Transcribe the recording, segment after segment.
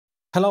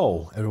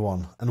Hello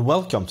everyone and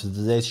welcome to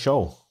today's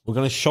show. We're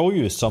going to show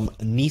you some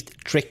neat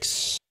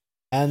tricks.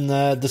 And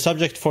the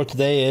subject for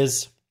today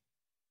is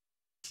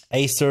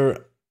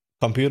Acer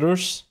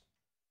computers,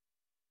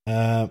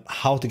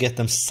 how to get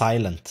them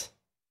silent.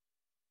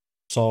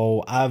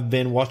 So I've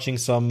been watching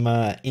some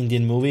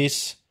Indian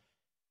movies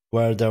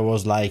where there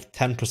was like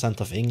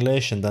 10% of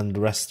English and then the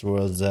rest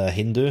was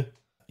Hindu.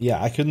 Yeah,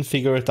 I couldn't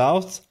figure it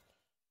out.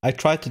 I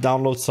tried to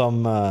download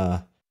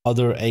some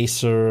other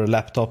Acer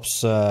laptops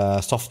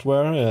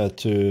software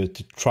to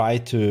try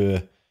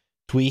to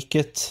tweak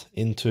it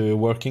into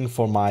working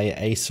for my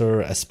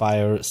Acer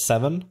Aspire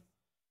 7.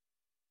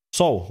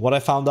 So what I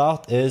found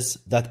out is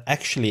that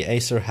actually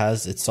Acer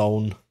has its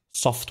own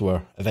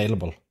software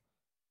available.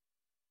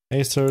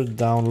 Acer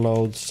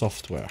download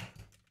software.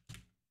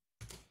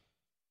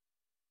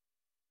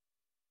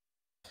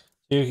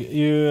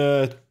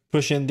 You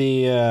push in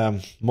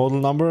the model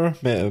number.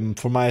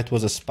 For mine it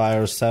was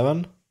Aspire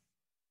 7.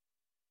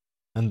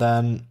 And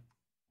then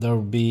there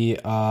will be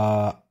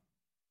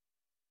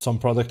some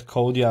product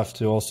code. You have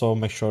to also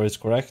make sure it's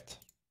correct.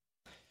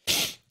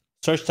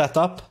 Search that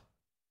up.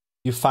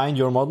 You find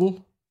your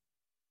model.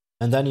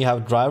 And then you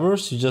have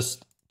drivers. You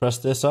just press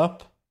this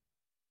up.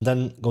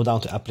 Then go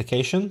down to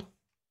application.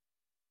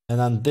 And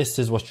then this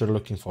is what you're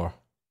looking for.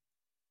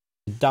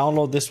 You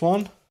download this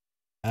one.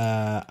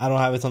 I don't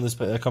have it on this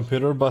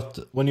computer, but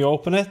when you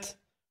open it,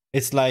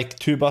 it's like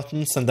 2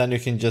 buttons and then you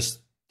can just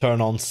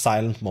turn on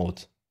silent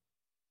mode.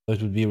 So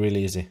it would be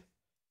really easy.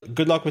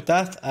 Good luck with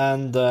that,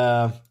 and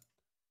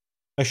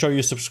make sure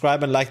you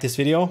subscribe and like this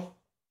video.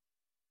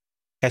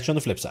 Catch you on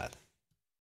the flip side.